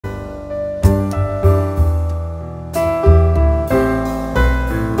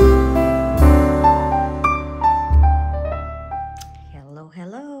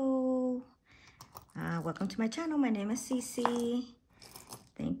to my channel. My name is Cece.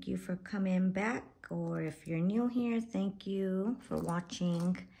 Thank you for coming back, or if you're new here, thank you for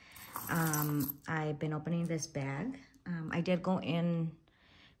watching. I've been opening this bag. I did go in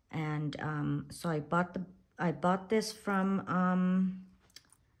and so I bought this from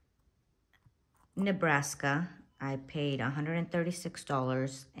Nebraska. I paid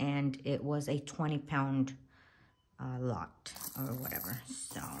 $136 and it was a 20-pound lot or whatever.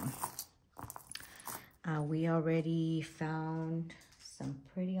 So we already found some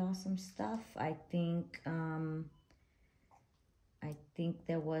pretty awesome stuff. I think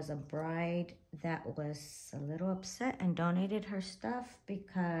there was a bride that was a little upset and donated her stuff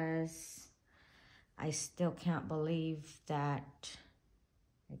because I still can't believe that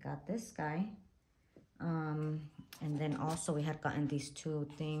I got this guy. And then also we had gotten these two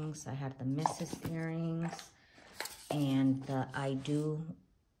things. I had the Mrs. earrings and the I Do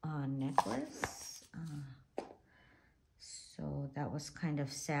necklace. So that was kind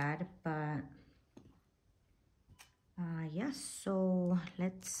of sad, but yes. So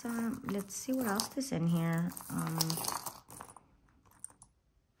let's see what else is in here. Oh,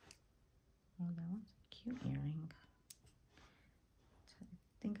 that was a cute earring. I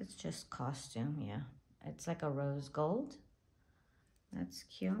think it's just costume. Yeah, it's like a rose gold. That's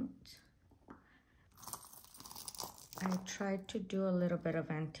cute. I tried to do a little bit of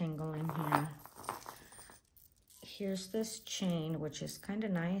untangling here. Here's this chain, which is kind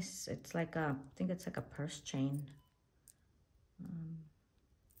of nice. It's like I think it's like a purse chain.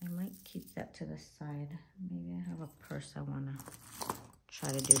 I might keep that to the side. Maybe I have a purse I want to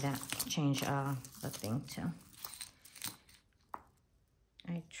try to do that. Change the thing too.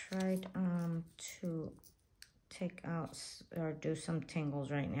 I tried to take out or do some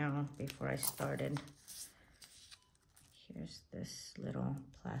tangles right now before I started. Here's this little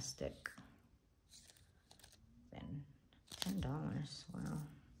plastic. Then $10. Wow.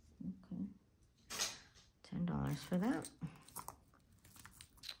 Okay. $10 for that.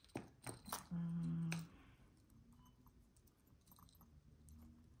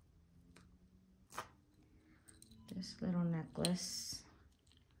 This little necklace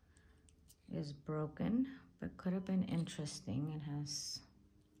is broken, but could have been interesting. It has,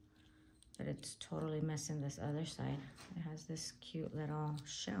 but it's totally missing this other side. It has this cute little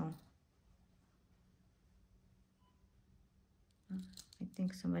shell. I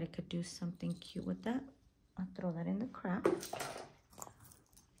think somebody could do something cute with that. I'll throw that in the craft.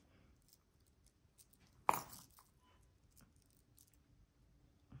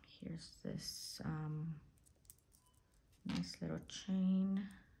 Here's this nice little chain.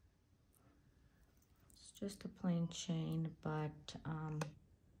 It's just a plain chain, but I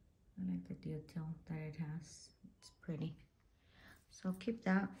like the detail that it has. It's pretty. So I'll keep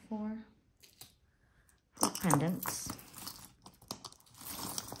that for pendants.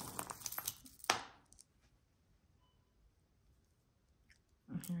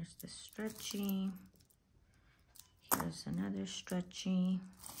 Here's the stretchy. Here's another stretchy.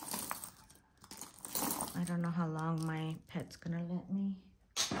 I don't know how long my pet's gonna let me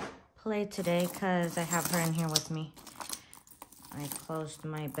play today because I have her in here with me. I closed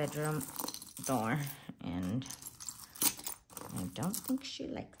my bedroom door and I don't think she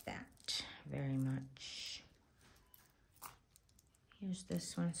liked that very much. Here's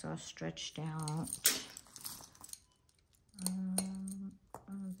this one, it's all stretched out.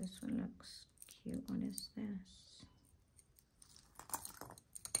 Oh, this one looks cute. What is this?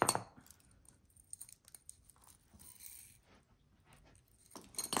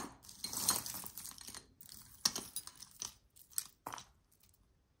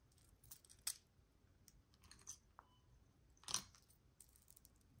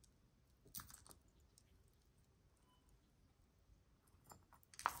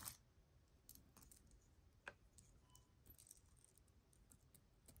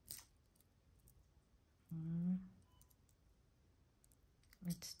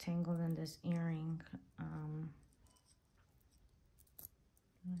 It's tangled in this earring.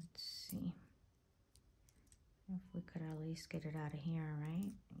 Let's see if we could at least get it out of here,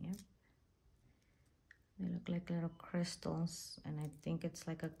 right? Yep. They look like little crystals, and I think it's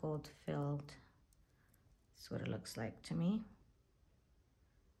like a gold filled. That's what it looks like to me.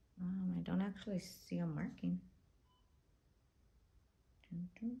 I don't actually see a marking.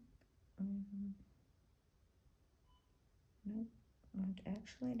 Nope. It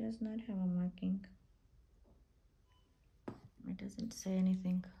actually does not have a marking. It doesn't say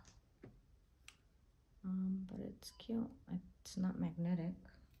anything. But it's cute. It's not magnetic.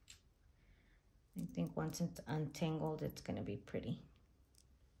 I think once it's untangled, it's gonna be pretty.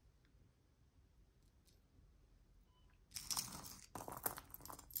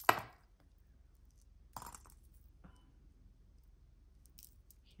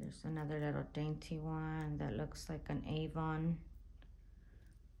 Here's another little dainty one that looks like an Avon.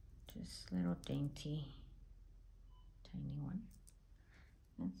 Just little dainty, tiny one.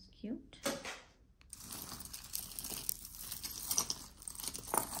 That's cute.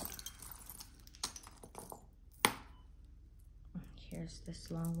 Here's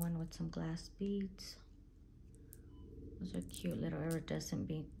this long one with some glass beads. Those are cute little iridescent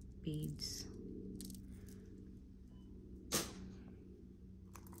beads.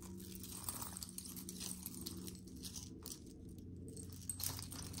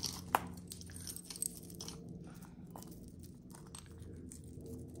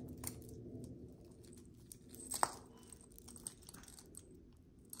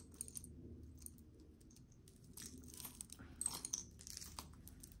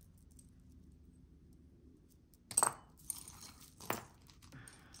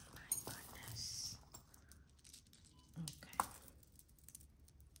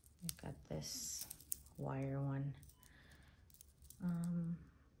 Got this wire one. I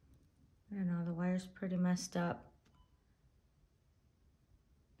don't know, the wire's pretty messed up.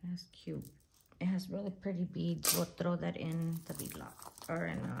 That's cute. It has really pretty beads. We'll throw that in the bead lot or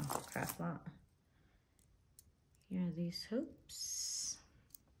in a craft lot. Here are these hoops.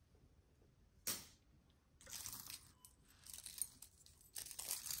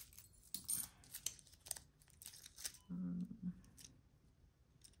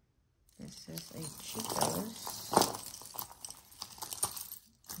 This is a Chico's.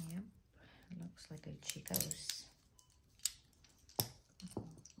 Yep, it looks like a Chico's.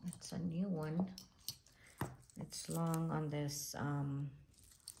 It's a new one. It's long on this, oh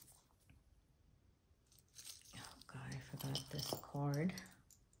God, I forgot this cord.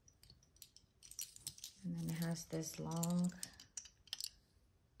 And then it has this long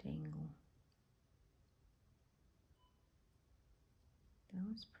dangle. That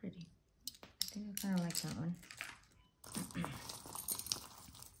was pretty. I think I kind of like that one.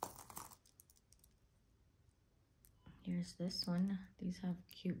 Here's this one. These have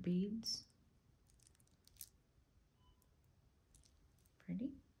cute beads. Pretty.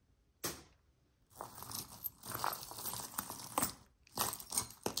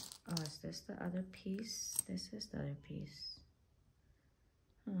 Oh, is this the other piece? This is the other piece.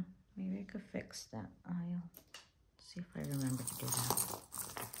 Huh, maybe I could fix that. I'll see if I remember to do that.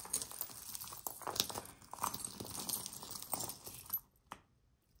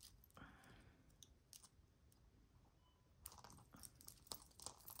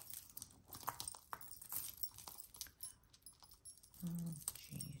 Oh,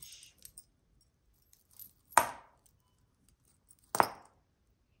 geez.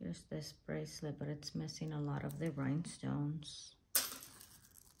 Here's this bracelet, but it's missing a lot of the rhinestones.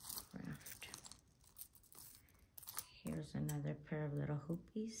 Craft. Here's another pair of little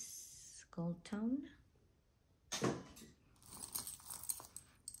hoopies, gold tone.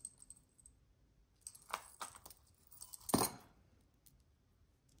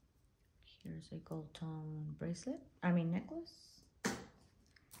 Here's a gold tone bracelet, necklace.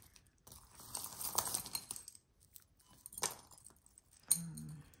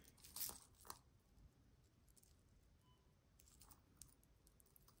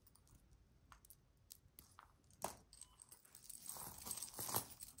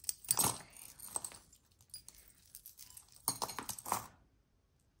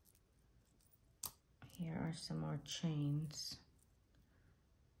 Here are some more chains,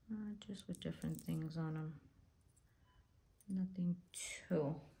 just with different things on them. Nothing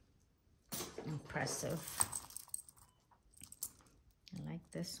too impressive. I like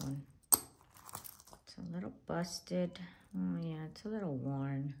this one. It's a little busted. Oh yeah, it's a little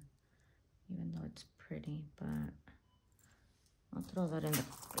worn, even though it's pretty, but I'll throw that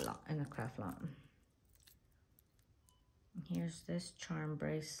in the craft lot. Here's this charm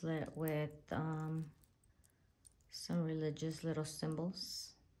bracelet with some religious little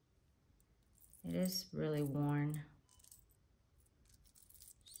symbols. It is really worn,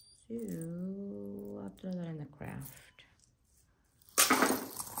 so I'll throw that in the craft.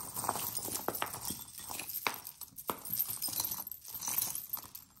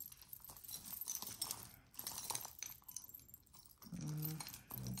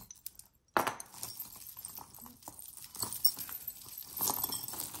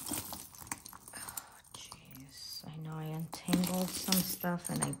 Tangled some stuff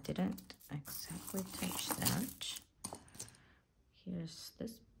and I didn't exactly touch that. Here's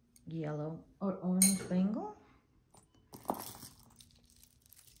this yellow or orange bangle.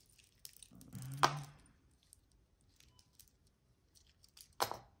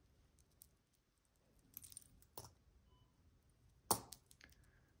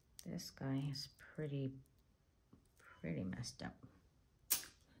 This guy is pretty messed up.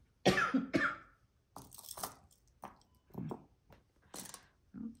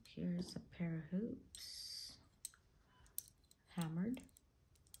 Oh, here's a pair of hoops. Hammered.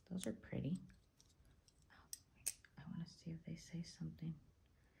 Those are pretty. I want to see if they say something.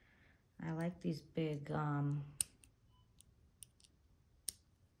 I like these big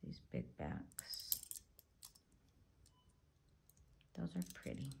backs. Those are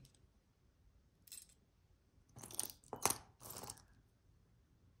pretty.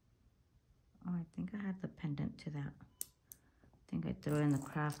 Oh, I think I had the pendant to that. I think I threw it in the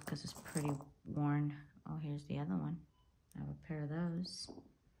craft because it's pretty worn. Oh, here's the other one. I have a pair of those.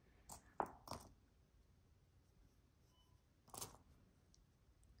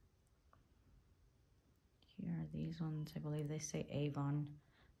 Here are these ones. I believe they say Avon.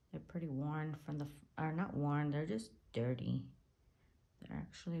 They're pretty worn from the, or not worn, they're just dirty. They're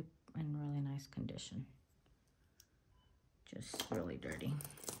actually in really nice condition. Just really dirty.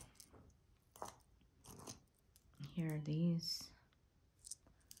 Here are these.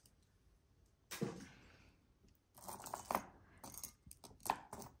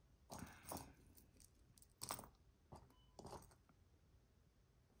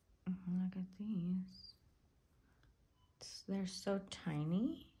 Look at these. They're so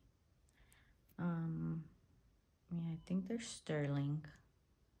tiny. Yeah, I think they're sterling.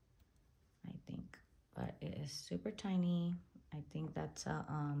 I think, but it is super tiny. I think that's a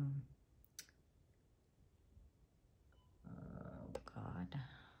oh God,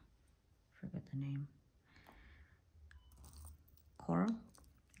 forget the name. Coral.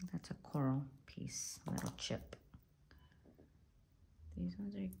 I think that's a coral piece, little chip. These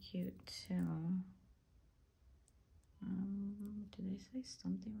ones are cute too. Do they say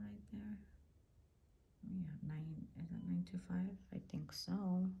something right there? Yeah, is that 925? I think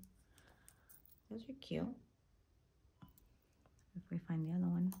so. Those are cute. If we find the other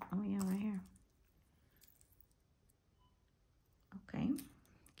one. Oh yeah, right here. Okay,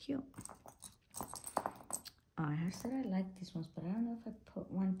 cute. I said I like these ones, but I don't know if I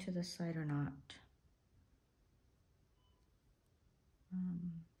put one to the side or not.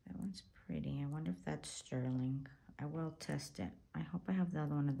 That one's pretty. I wonder if that's sterling. I will test it. I hope I have the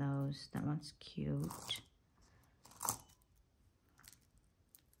other one of those. That one's cute.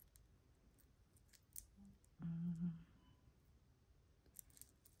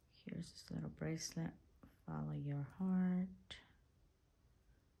 Here's this little bracelet. Follow your heart.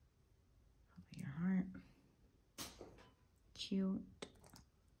 Follow your heart. Cute.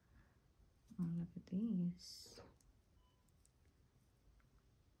 Oh, look at these.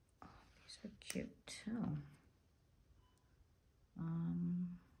 Oh, these are cute too.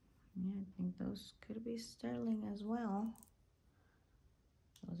 Yeah, I think those could be sterling as well.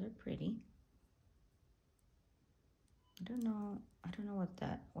 Those are pretty. I don't know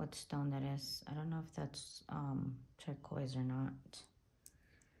what stone that is. I don't know if that's turquoise or not.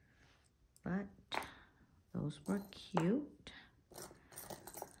 But those were cute.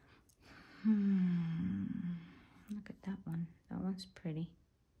 Look at that one. That one's pretty.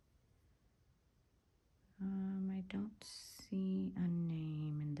 I don't see a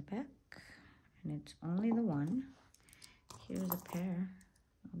name in the back, and it's only the one. Here's a pair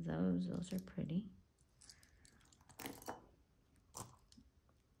of those. Those are pretty.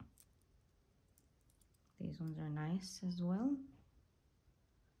 These ones are nice as well.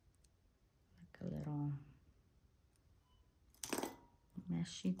 Like a little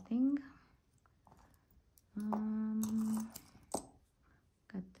meshy thing.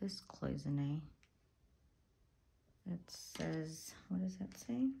 Got this cloisonne. That says, what does that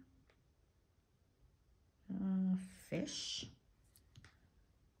say? Fish.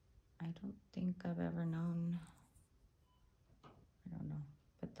 I don't think I've ever known. I don't know,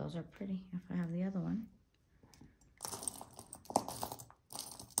 but those are pretty if I have the other one.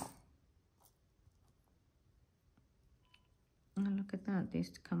 Oh, look at that. They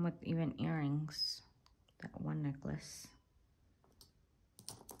used to come with even earrings. That one necklace.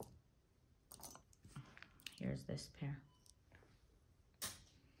 Here's this pair.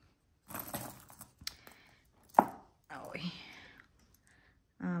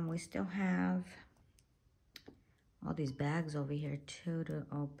 Oh, we still have all these bags over here too to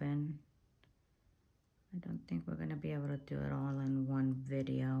open. I don't think we're gonna be able to do it all in one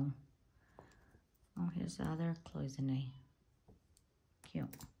video. Oh, here's the other cloisonne.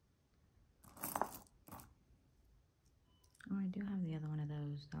 Cute. Oh, I do have the other one of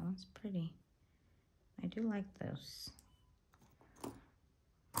those. That one's pretty. I do like those.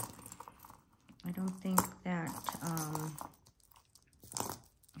 I don't think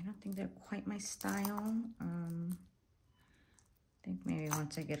think they're quite my style. I think maybe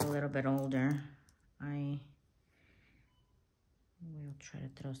once I get a little bit older, I will try to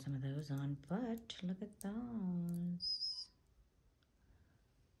throw some of those on, but look at those.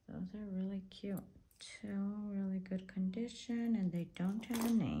 Those are really cute too, really good condition, and they don't have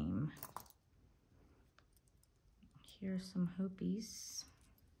a name. Here's some hoopies.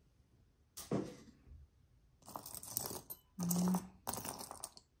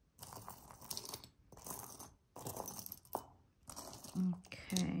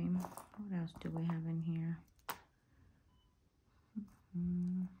 Okay, what else do we have in here?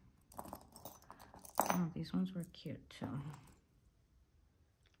 Oh, these ones were cute too.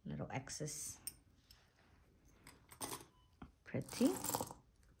 Little X's. Pretty.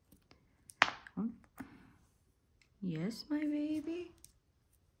 Oh. Yes, my baby.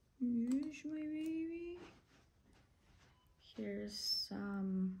 Yes, my baby. Here's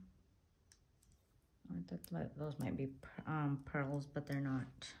some. I thought those might be pearls, but they're not.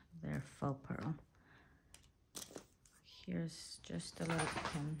 They're faux pearl. Here's just a little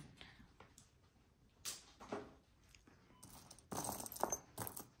pin.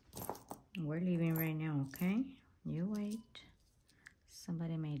 We're leaving right now, okay? You wait.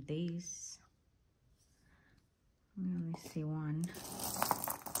 Somebody made these. Let me only see one.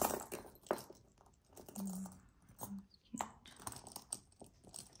 That's cute.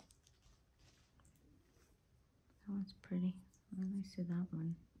 That one's pretty. Let me see that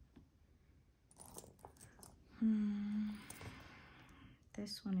one.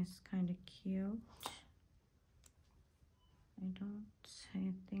 This one is kind of cute.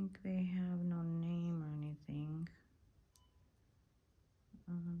 I think they have no name or anything.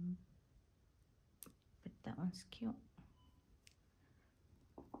 But that one's cute.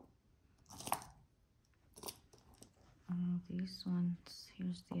 These ones,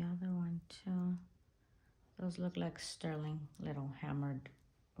 here's the other one too. Those look like sterling, little hammered.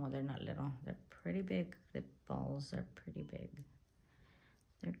 Well, they're not little, they're pretty big. The balls are pretty big.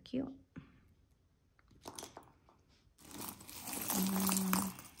 They're cute.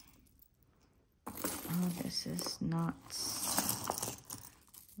 Oh, this is nuts.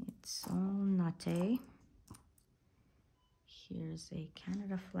 It's all nutty. Here's a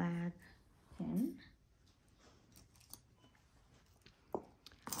Canada flag pin.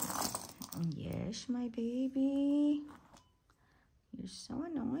 Yes, my baby. You're so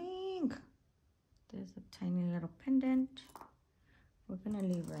annoying. There's a tiny little pendant. We're gonna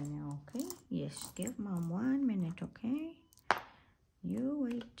leave right now, okay? Yes, give mom 1 minute, okay? You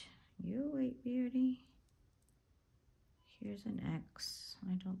wait, beauty. Here's an X.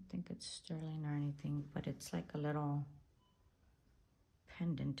 I don't think it's sterling or anything, but it's like a little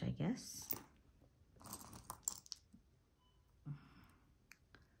pendant, I guess.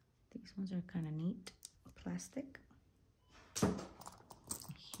 These ones are kind of neat, plastic.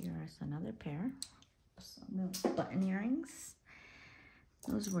 Here's another pair, some button earrings.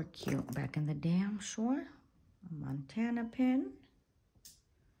 Those were cute back in the day, I'm sure. A Montana pin.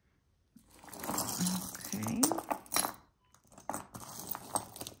 Okay.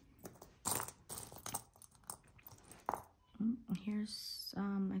 Here's,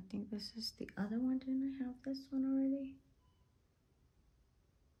 I think this is the other one. Didn't I have this one already?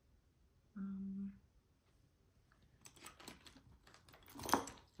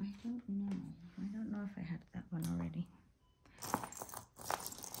 I don't know. I don't know if I had that one already.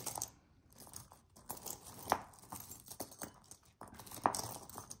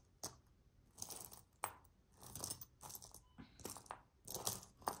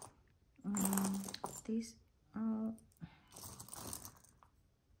 These, I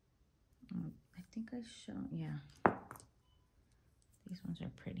think I showed, yeah. These ones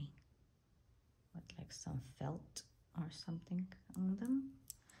are pretty. With like some felt or something on them.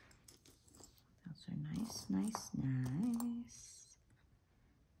 Those are nice, nice, nice.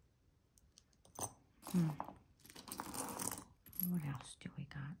 What else do we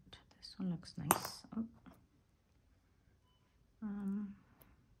got? This one looks nice. Oh.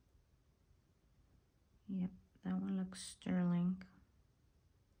 Yep, that one looks sterling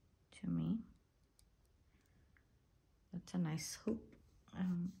to me. That's a nice hoop.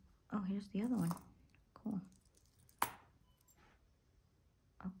 Oh, here's the other one. Cool.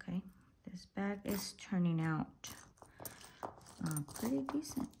 Okay, this bag is turning out pretty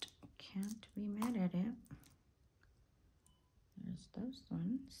decent. Can't be mad at it. There's those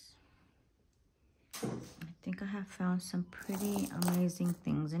ones. I think I have found some pretty amazing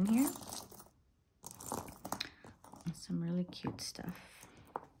things in here. And some really cute stuff.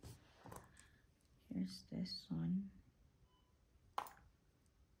 Here's this one.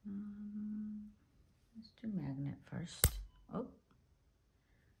 Let's do magnet first. Oh,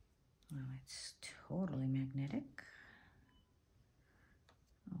 well, it's totally magnetic.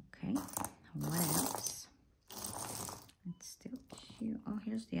 Okay, what else? It's still cute. Oh,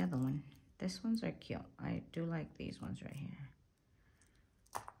 here's the other one. These ones are cute. I do like these ones right here.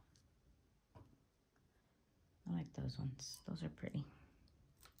 I like those ones. Those are pretty.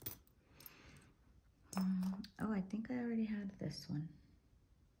 Oh, I think I already had this one.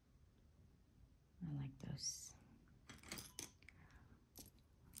 I like those.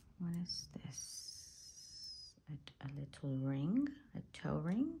 What is this? A little ring, a toe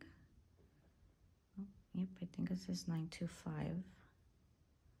ring. Oh, yep, I think it says 925.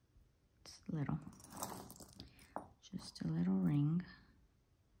 It's little. Just a little ring.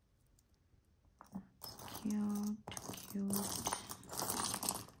 That's cute, cute.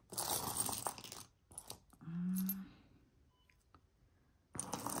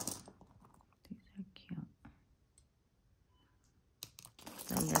 These are cute.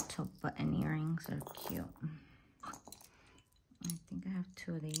 The little button earrings are cute. I think I have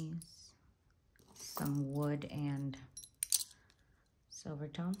two of these. Some wood and silver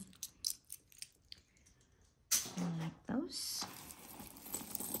tone. I like those.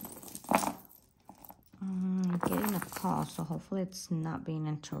 I'm getting a call, so hopefully it's not being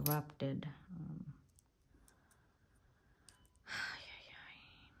interrupted.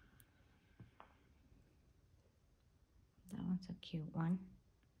 That one's a cute one.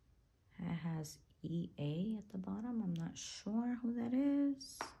 It has EA at the bottom. I'm not sure who that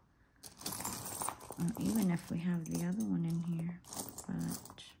is. Even if we have the other one in here,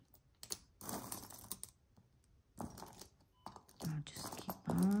 but I'll just keep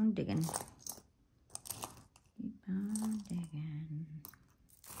on digging. Keep on digging.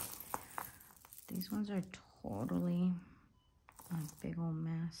 These ones are totally a big old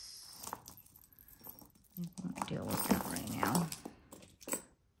mess. I won't deal with that right now.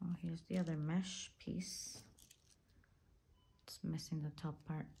 Oh, here's the other mesh piece. It's missing the top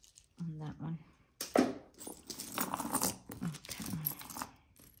part on that one. Okay.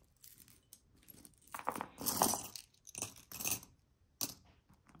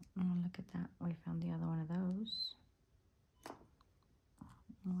 Oh, look at that. We found the other one of those.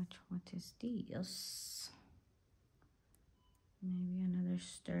 What is this? Maybe another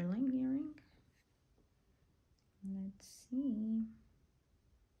sterling earring? Let's see.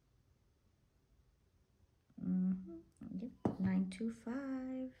 Yep,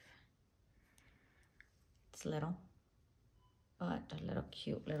 925. It's little, but a little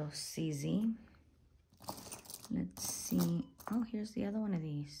cute little CZ. Let's see. Oh, here's the other one of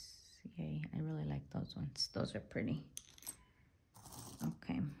these. Yay, I really like those ones. Those are pretty.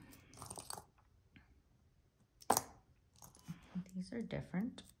 Okay. These are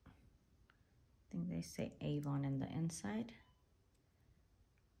different. I think they say Avon in the inside.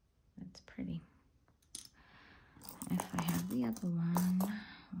 That's pretty. If I have the other one,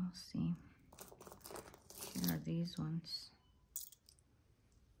 we'll see. Here are these ones.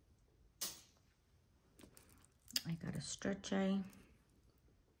 I got a stretch eye.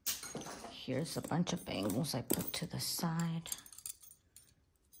 Here's a bunch of bangles I put to the side.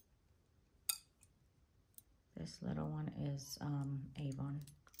 This little one is Avon.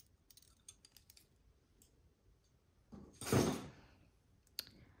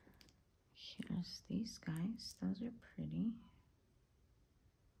 Here's these guys. Those are pretty.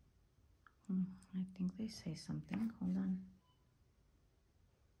 I think they say something. Hold on.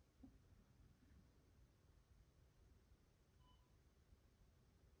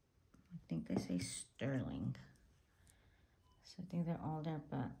 I think they say sterling. So I think they're all there,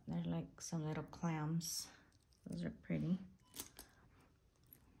 but they're like some little clams. Those are pretty.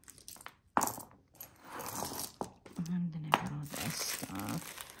 And then I got all this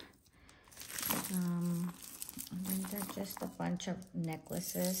stuff. And then they're just a bunch of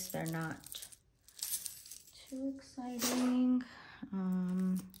necklaces. They're not too exciting.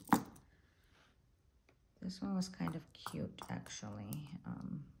 This one was kind of cute, actually,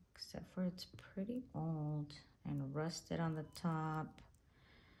 except for it's pretty old and rusted on the top.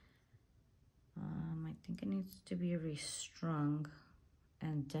 I think it needs to be restrung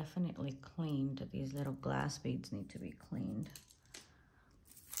and definitely cleaned. These little glass beads need to be cleaned.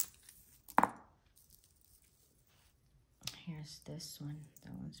 Here's this one.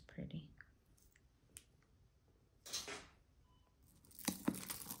 That one's pretty.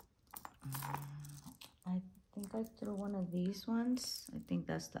 I think I threw one of these ones. I think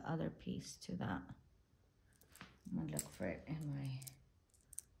that's the other piece to that. I'm gonna look for it in my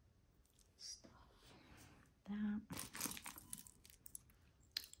stuff. That.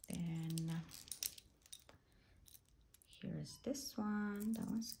 There's this one. That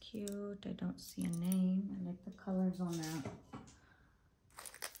one's cute. I don't see a name. I like the colors on that.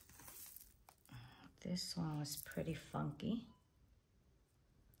 This one was pretty funky.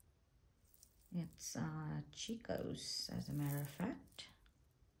 It's Chico's, as a matter of fact.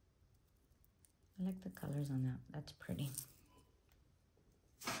 I like the colors on that. That's pretty.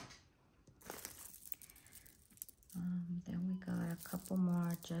 Then we got a couple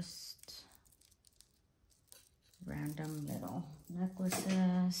more just random little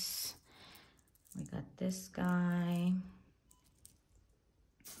necklaces. We got this guy.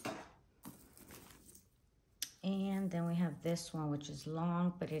 And then we have this one, which is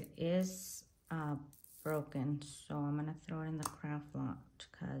long, but it is broken. So I'm gonna throw it in the craft lot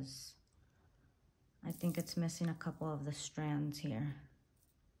because I think it's missing a couple of the strands here.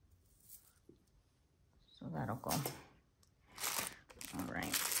 So that'll go. All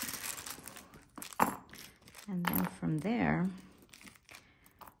right. And then from there,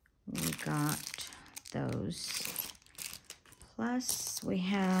 we got those. Plus, we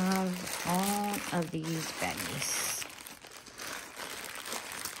have all of these baggies.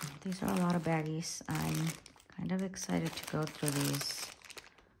 These are a lot of baggies. I'm kind of excited to go through these.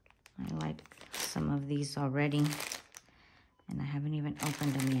 I like some of these already, and I haven't even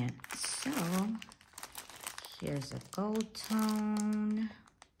opened them yet. So, here's a gold tone.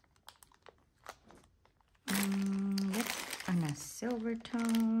 Yep, and a silver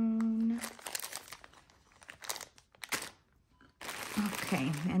tone.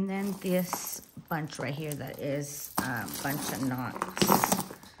 Okay, and then this bunch right here that is a bunch of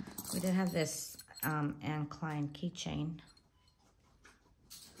knots. We did have this Anne Klein keychain.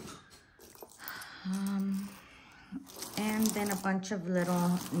 And then a bunch of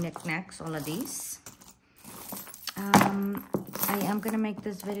little knickknacks, all of these. I am going to make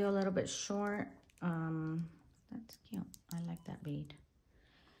this video a little bit short. That's cute. I like that bead.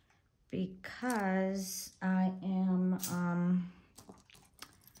 Because I am,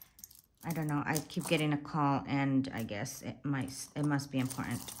 I don't know, I keep getting a call and I guess it must be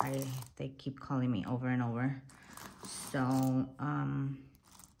important. They keep calling me over and over. So,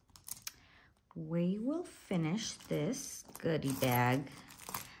 we will finish this goodie bag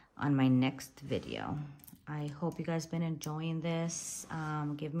on my next video. I hope you guys been enjoying this.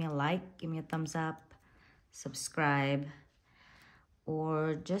 Give me a like, give me a thumbs up, subscribe,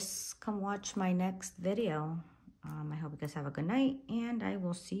 or just come watch my next video. I hope you guys have a good night, and I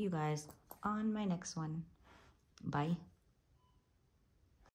will see you guys on my next one. Bye.